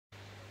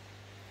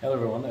Hello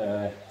everyone,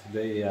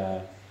 today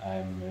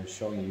I'm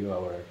showing you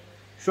our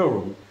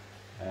showroom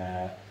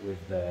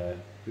with the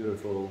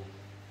beautiful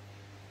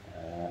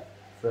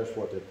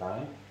freshwater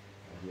tank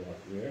that we have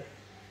here.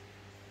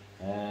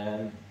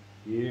 And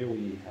here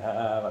we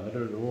have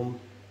another room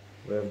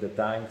with the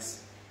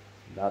tanks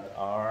that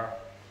are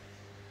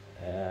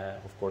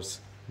of course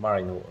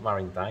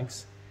marine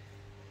tanks.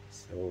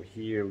 So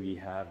here we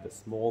have the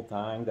small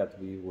tank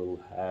that we will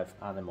have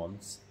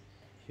anemones.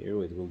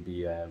 Here it will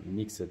be a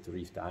mixed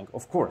reef tank.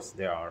 Of course,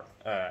 there are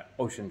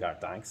Ocean Guard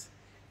tanks.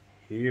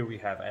 Here we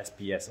have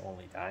SPS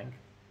only tank.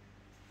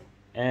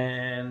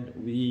 And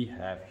we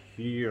have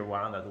here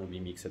one that will be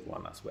mixed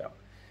one as well.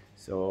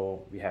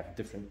 So we have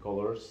different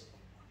colors.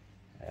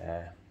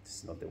 This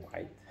is not the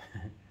white.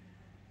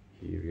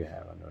 Here you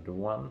have another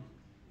one.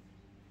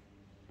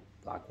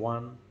 Black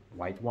one,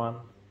 white one.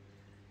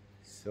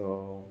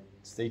 So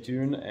stay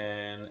tuned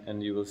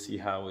and you will see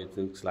how it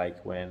looks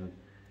like when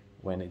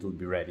it will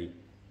be ready.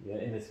 Yeah,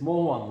 in a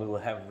small one we will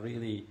have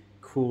really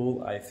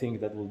cool, I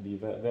think that will be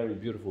a very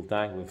beautiful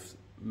tank with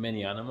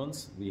many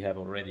anemones. We have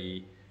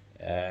already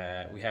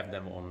we have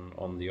them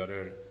on the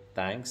other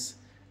tanks,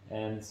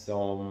 and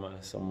some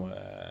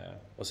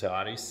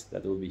ocellaris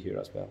that will be here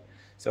as well.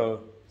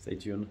 So stay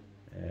tuned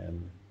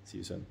and see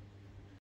you soon.